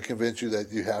won't try to convince you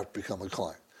that you have to become a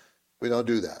client. We don't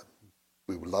do that.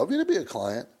 We would love you to be a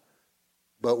client,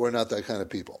 but we're not that kind of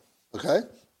people, okay?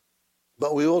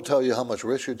 But we will tell you how much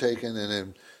risk you're taking and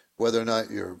then whether or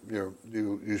not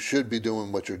you should be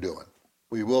doing what you're doing.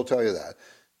 We will tell you that.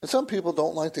 And some people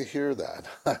don't like to hear that.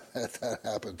 That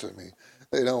happened to me.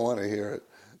 They don't want to hear it.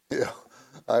 Yeah.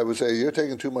 I would say, you're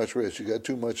taking too much risk. You got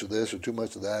too much of this or too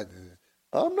much of that.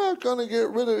 I'm not going to get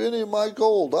rid of any of my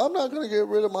gold. I'm not going to get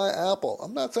rid of my Apple.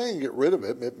 I'm not saying get rid of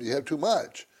it. Maybe you have too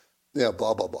much. Yeah,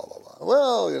 blah, blah, blah, blah, blah.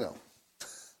 Well, you know.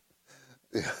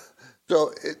 Yeah.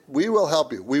 So we will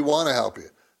help you. We want to help you.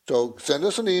 So send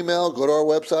us an email. Go to our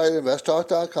website,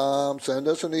 investtalk.com. Send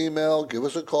us an email. Give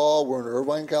us a call. We're in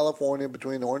Irvine, California,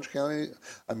 between Orange County.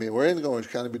 We're in Orange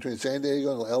County, between San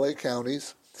Diego and L.A.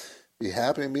 counties. Be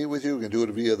happy to meet with you. We can do it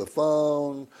via the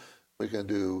phone. We can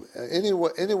do any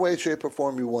way, shape, or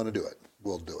form you want to do it.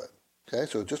 We'll do it. Okay,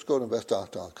 so just go to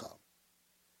investtalk.com.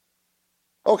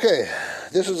 Okay,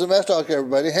 this is InvestTalk,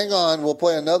 everybody. Hang on. We'll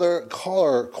play another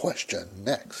caller question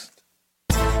next.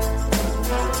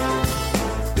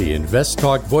 The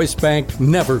InvestTalk voice bank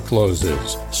never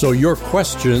closes, so your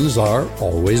questions are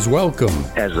always welcome.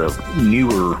 As a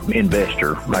newer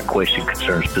investor, my question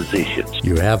concerns positions.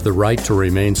 You have the right to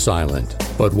remain silent,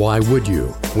 but why would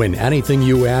you, when anything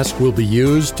you ask will be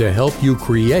used to help you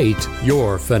create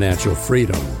your financial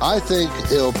freedom? I think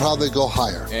it'll probably go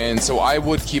higher. And so I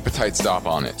would keep a tight stop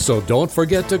on it. So don't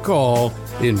forget to call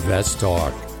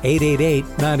InvestTalk,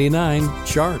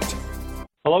 888-99-CHART.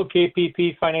 Hello,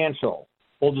 KPP Financial.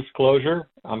 Full disclosure,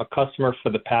 I'm a customer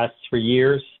for the past 3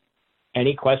 years.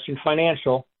 Any question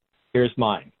financial, here's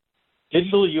mine.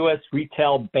 Digital U.S.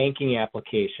 retail banking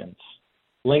applications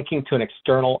linking to an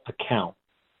external account.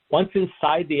 Once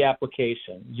inside the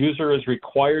application, user is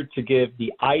required to give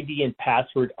the ID and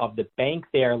password of the bank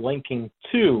they are linking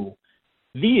to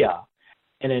via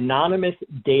an anonymous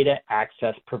data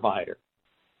access provider.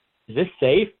 Is this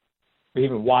safe or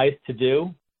even wise to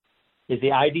do? Is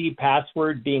the ID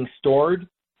password being stored?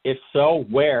 If so,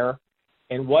 where?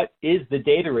 And what is the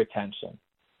data retention?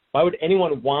 Why would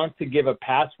anyone want to give a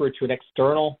password to an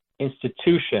external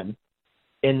institution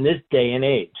in this day and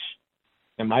age?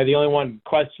 Am I the only one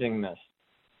questioning this?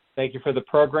 Thank you for the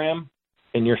program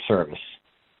and your service.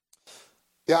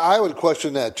 Yeah, I would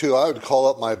question that too. I would call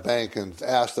up my bank and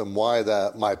ask them why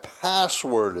that my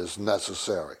password is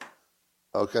necessary.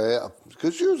 Okay,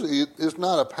 because usually it's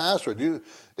not a password.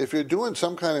 If you're doing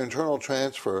some kind of internal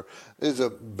transfer, is a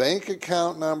bank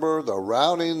account number, the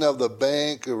routing of the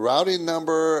bank, the routing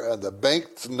number, and the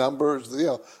bank's numbers.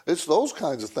 It's those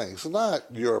kinds of things. It's not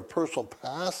your personal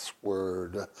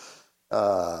password.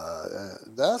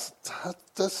 That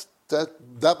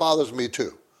bothers me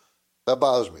too. That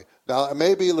bothers me. Now it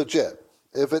may be legit.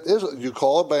 If it is, you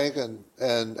call a bank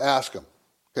and ask them.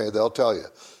 Okay, they'll tell you.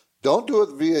 Don't do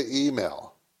it via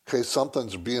email in case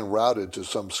something's being routed to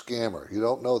some scammer. You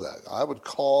don't know that. I would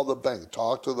call the bank,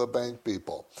 talk to the bank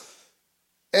people.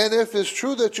 And if it's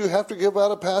true that you have to give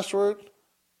out a password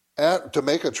to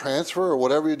make a transfer or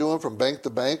whatever you're doing from bank to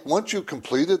bank, once you've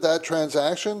completed that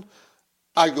transaction,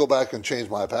 I go back and change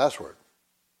my password.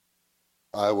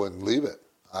 I wouldn't leave it.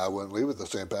 I wouldn't leave it the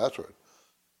same password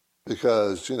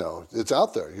because, it's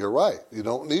out there. You're right. You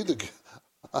don't need to.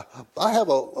 I have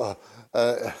a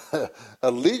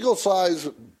legal size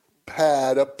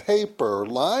pad of paper,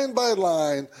 line by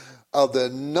line, of the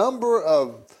number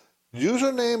of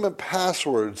username and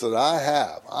passwords that I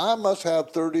have. I must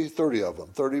have 30 of them,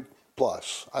 30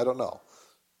 plus. I don't know.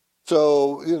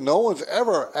 So no one's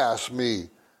ever asked me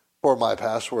for my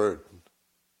password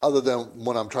other than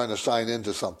when I'm trying to sign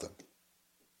into something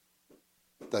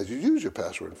that you use your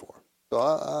password for. So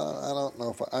I don't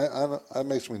know if that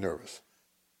makes me nervous.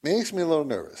 Makes me a little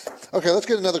nervous. Okay, let's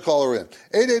get another caller in.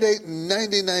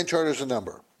 888-99-CHART is the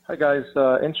number. Hi, guys.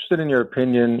 Interested in your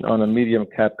opinion on a medium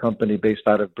cap company based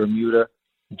out of Bermuda,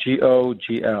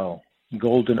 GOGL,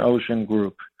 Golden Ocean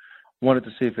Group. Wanted to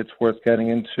see if it's worth getting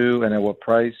into and at what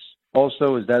price.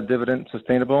 Also, is that dividend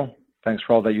sustainable? Thanks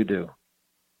for all that you do.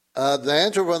 The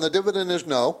answer on the dividend is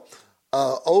no.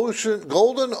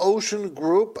 Golden Ocean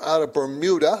Group out of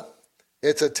Bermuda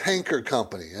It's a tanker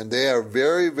company, and they are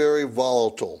very, very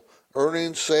volatile.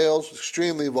 Earnings, sales,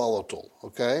 extremely volatile,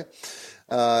 okay?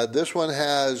 This one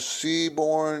has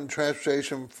seaborne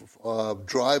transportation,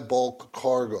 dry bulk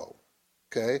cargo,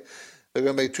 okay? They're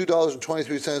going to make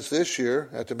 $2.23 this year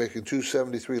after making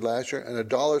 $2.73 last year and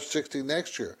 $1.60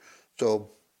 next year. So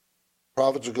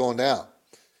profits are going down.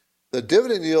 The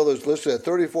dividend yield is listed at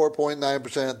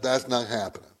 34.9%. That's not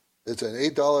happening. It's an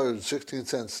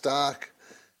 $8.16 stock.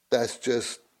 That's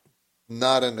just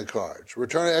not in the cards.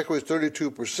 Return on equity is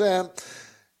 32%,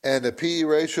 and the PE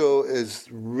ratio is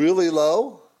really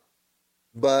low,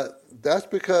 but that's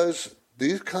because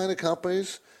these kind of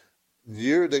companies,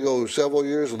 they go several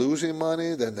years losing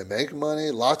money, then they make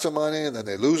money, lots of money, and then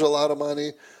they lose a lot of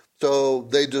money. So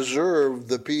they deserve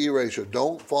the PE ratio.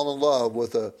 Don't fall in love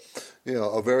with a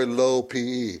very low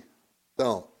PE.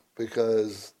 Don't,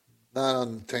 because not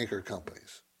on tanker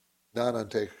companies. Not on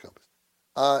tanker companies.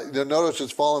 You'll notice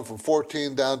it's fallen from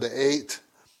 14 down to 8.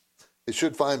 It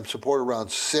should find support around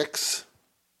 6,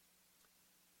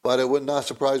 but it would not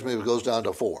surprise me if it goes down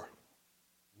to 4.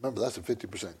 Remember, that's a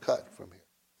 50% cut from here.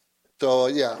 So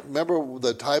remember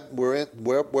the type we're in,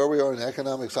 where we are in the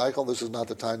economic cycle. This is not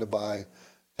the time to buy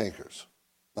tankers.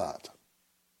 Not.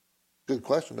 Good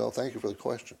question, though. Thank you for the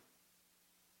question.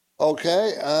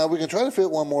 Okay, we can try to fit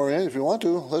one more in if you want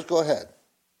to. Let's go ahead.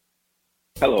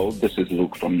 Hello, this is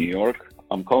Luke from New York.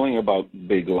 I'm calling about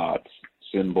Big Lots,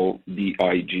 symbol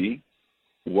BIG.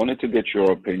 Wanted to get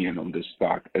your opinion on this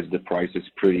stock as the price is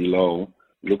pretty low.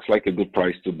 Looks like a good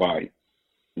price to buy.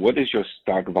 What is your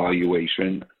stock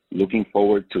valuation? Looking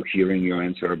forward to hearing your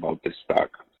answer about this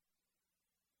stock.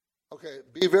 Okay,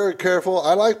 be very careful.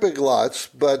 I like Big Lots,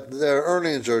 but their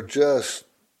earnings are just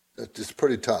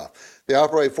pretty tough. They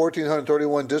operate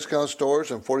 1,431 discount stores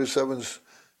in 47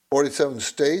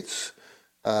 states.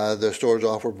 Their stores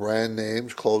offer brand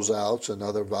names, closeouts, and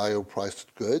other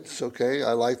value-priced goods. Okay,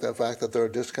 I like the fact that they're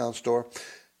a discount store.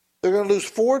 They're going to lose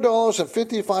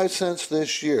 $4.55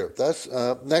 this year. That's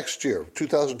next year,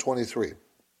 2023.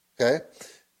 Okay,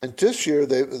 and this year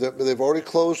they've already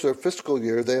closed their fiscal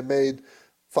year. They made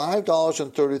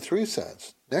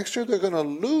 $5.33. Next year they're going to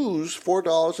lose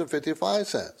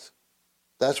 $4.55.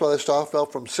 That's why the stock fell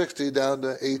from 60 down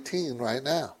to 18 right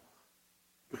now,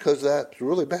 because that's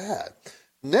really bad.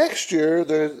 Next year,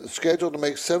 they're scheduled to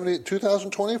make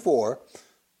 2024.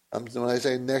 When I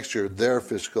say next year, their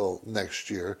fiscal next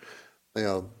year,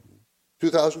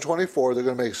 2024, they're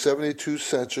going to make 72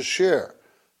 cents a share.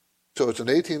 So it's an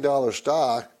 $18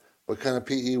 stock. What kind of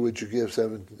PE would you give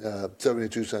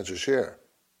 72 cents a share?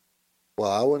 Well,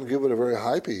 I wouldn't give it a very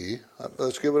high PE.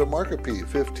 Let's give it a market PE,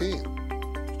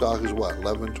 15. Stock is what,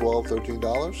 $11, $12,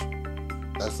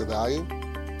 $13? That's the value?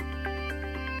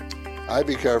 I'd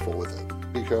be careful with it.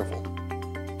 Be careful.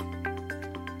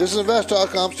 This is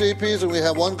Invest.com, Steve Pease, and we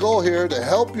have one goal here: to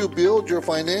help you build your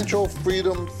financial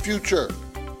freedom future.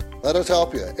 Let us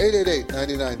help you.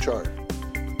 888-99-CHART.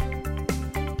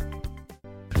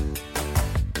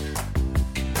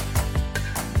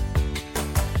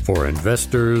 For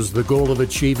investors, the goal of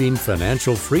achieving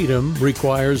financial freedom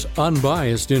requires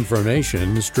unbiased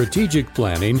information, strategic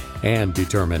planning, and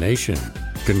determination.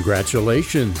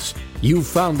 Congratulations! You've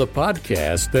found the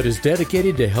podcast that is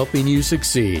dedicated to helping you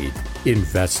succeed.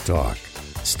 Invest Talk.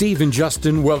 Steve and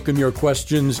Justin welcome your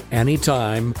questions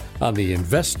anytime on the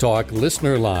Invest Talk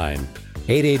listener line.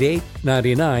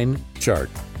 888-99-CHART.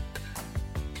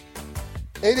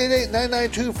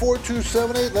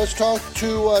 888-992-4278. Let's talk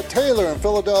to Taylor in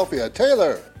Philadelphia.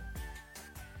 Taylor.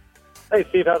 Hey,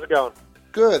 Steve. How's it going?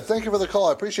 Good. Thank you for the call.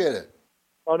 I appreciate it.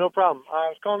 Oh, no problem. I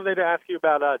was calling today to ask you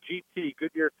about GT,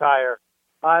 Goodyear Tire.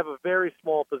 I have a very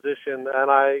small position,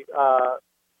 and I'm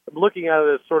looking at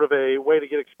it as sort of a way to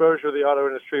get exposure to the auto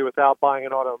industry without buying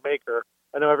an automaker.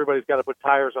 I know everybody's got to put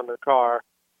tires on their car.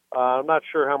 I'm not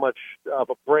sure how much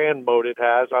of a brand mode it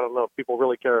has. I don't know if people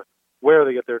really care where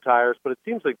they get their tires, but it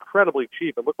seems incredibly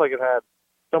cheap. It looked like it had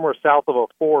somewhere south of a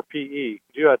 4 PE. Could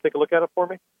you take a look at it for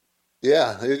me?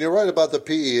 Yeah, and you're right about the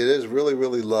PE. It is really,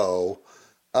 really low.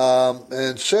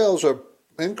 And sales are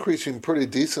increasing pretty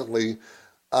decently.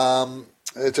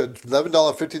 It's a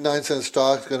 $11.59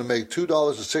 stock. It's going to make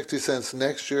 $2.60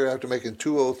 next year after making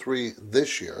 $2.03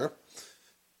 this year.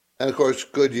 And, of course,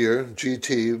 Goodyear,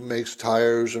 GT, makes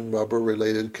tires and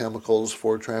rubber-related chemicals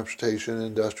for transportation and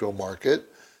industrial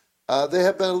market. They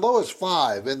have been as low as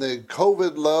 5. In the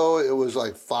COVID low, it was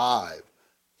like 5.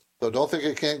 So don't think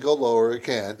it can't go lower. It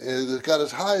can. It got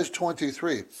as high as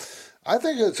 23. I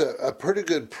think it's a pretty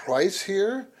good price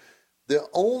here. The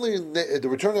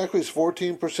return on equity is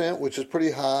 14%, which is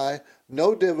pretty high.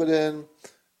 No dividend.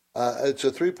 It's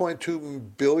a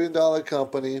 $3.2 billion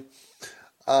company.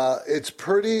 It's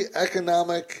pretty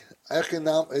economic.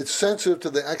 It's sensitive to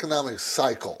the economic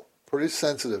cycle. Pretty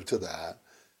sensitive to that.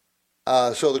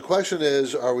 So the question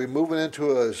is, are we moving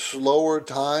into a slower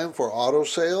time for auto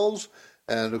sales?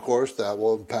 And of course, that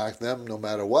will impact them no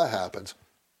matter what happens.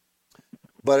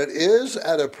 But it is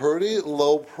at a pretty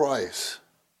low price.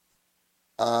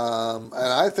 And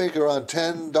I think around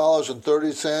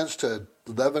 $10.30 to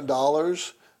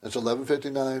 $11. It's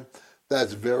 $11.59.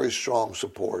 That's very strong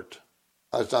support.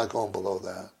 It's not going below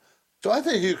that. So I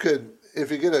think you could,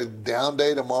 if you get a down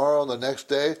day tomorrow and the next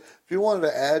day, if you wanted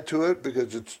to add to it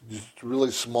because it's just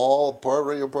really small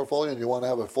part of your portfolio and you want to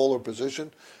have a fuller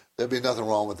position, there'd be nothing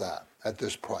wrong with that at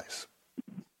this price.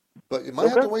 But you might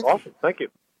have to wait. Awesome. Thank you.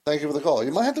 Thank you for the call.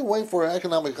 You might have to wait for an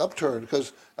economic upturn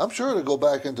because I'm sure it'll go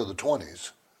back into the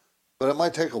 20s, but it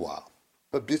might take a while.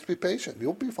 But just be patient.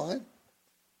 You'll be fine.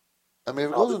 I mean,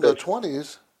 if it goes into the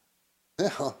 20s,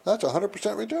 yeah, that's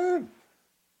 100% return.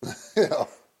 Yeah.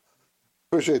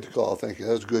 Appreciate the call. Thank you.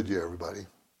 That was a good year, everybody.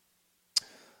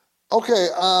 Okay,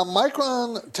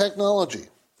 Micron Technology.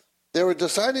 They were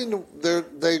deciding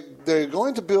they're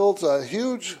going to build a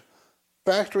huge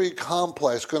factory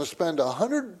complex, going to spend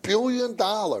 $100 billion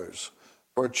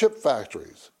for chip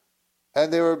factories.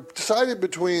 And they were decided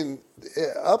between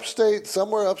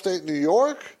somewhere upstate New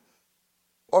York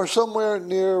or somewhere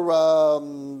near,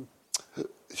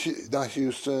 not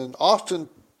Houston, Austin,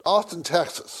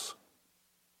 Texas.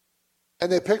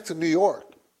 And they picked New York.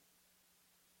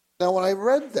 Now, when I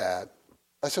read that,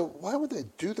 I said, why would they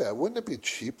do that? Wouldn't it be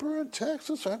cheaper in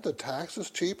Texas? Aren't the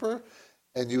taxes cheaper?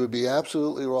 And you would be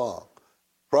absolutely wrong.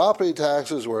 Property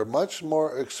taxes were much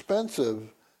more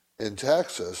expensive in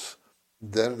Texas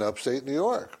than in upstate New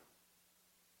York.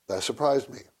 That surprised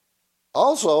me.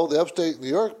 Also, the upstate New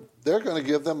York, they're going to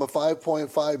give them a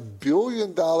 $5.5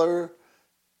 billion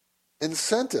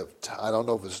incentive. I don't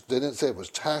know if they didn't say it was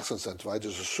tax incentive. I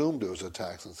just assumed it was a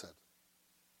tax incentive.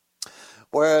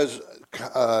 Whereas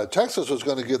Texas was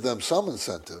going to give them some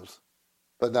incentives,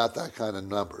 but not that kind of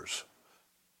numbers.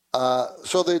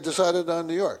 So they decided on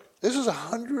New York. This is a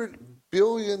 $100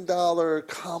 billion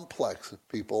complex,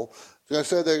 people. As I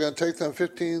said, they're going to take them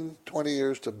 15, 20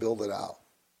 years to build it out.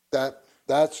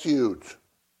 That's huge.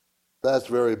 That's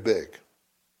very big.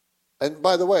 And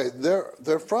by the way,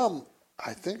 they're from,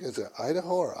 I think, is it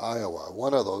Idaho or Iowa?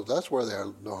 One of those. That's where their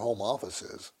home office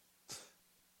is.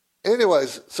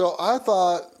 Anyways, so I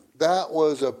thought that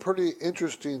was a pretty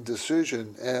interesting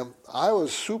decision, and I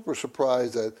was super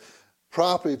surprised that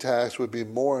property tax would be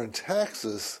more in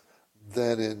Texas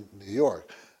than in New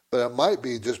York. But it might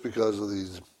be just because of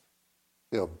these,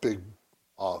 big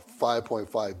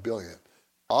 $5.5 billion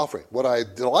offering. What I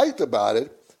liked about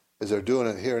it is they're doing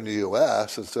it here in the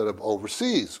U.S. instead of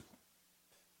overseas,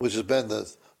 which has been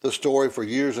the story for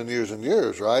years and years and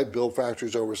years, right? Build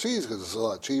factories overseas because it's a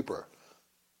lot cheaper.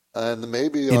 And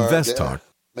maybe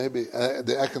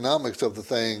the economics of the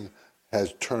thing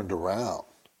has turned around.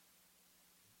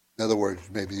 In other words,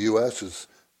 maybe the U.S. is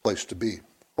the place to be.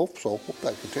 Hope so. Hope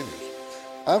that continues.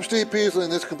 I'm Steve Peasley,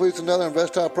 and this completes another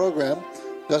InvestTalk program.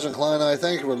 Dustin Klein and I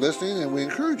thank you for listening, and we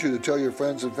encourage you to tell your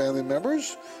friends and family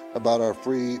members about our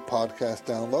free podcast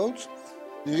downloads.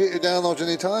 You get your downloads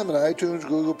anytime at iTunes,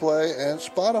 Google Play, and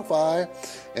Spotify.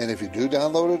 And if you do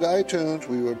download it at iTunes,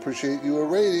 we would appreciate you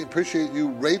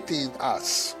rating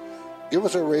us. Give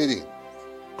us a rating.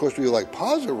 Of course, we like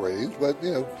positive ratings, but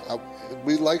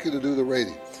we'd like you to do the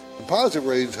rating. And positive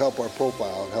ratings help our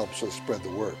profile and helps us spread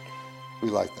the word. We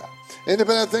like that.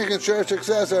 Independent thinking, share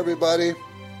success, everybody.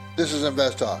 This is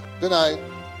InvestTalk. Good night.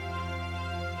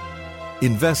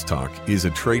 InvestTalk is a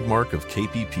trademark of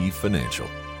KPP Financial.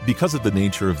 Because of the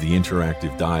nature of the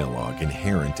interactive dialogue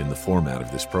inherent in the format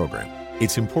of this program,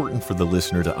 it's important for the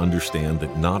listener to understand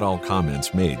that not all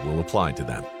comments made will apply to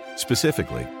them.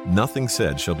 Specifically, nothing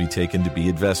said shall be taken to be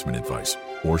investment advice,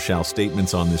 or shall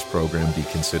statements on this program be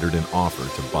considered an offer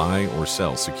to buy or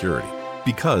sell security.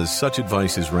 Because such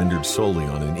advice is rendered solely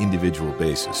on an individual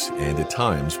basis and at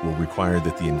times will require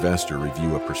that the investor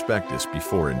review a prospectus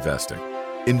before investing.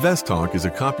 InvestTalk is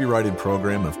a copyrighted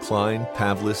program of Klein,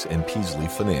 Pavlis, and Peasley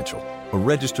Financial, a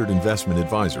registered investment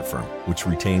advisor firm which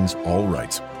retains all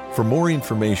rights. For more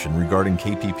information regarding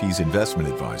KPP's investment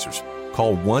advisors,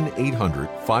 call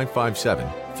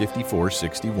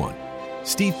 1-800-557-5461.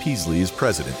 Steve Peasley is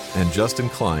president, and Justin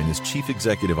Klein is chief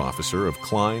executive officer of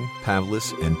Klein,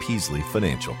 Pavlis, and Peasley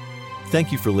Financial.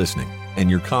 Thank you for listening, and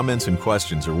your comments and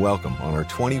questions are welcome on our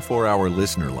 24-hour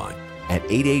listener line at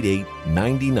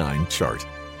 888-99-CHART.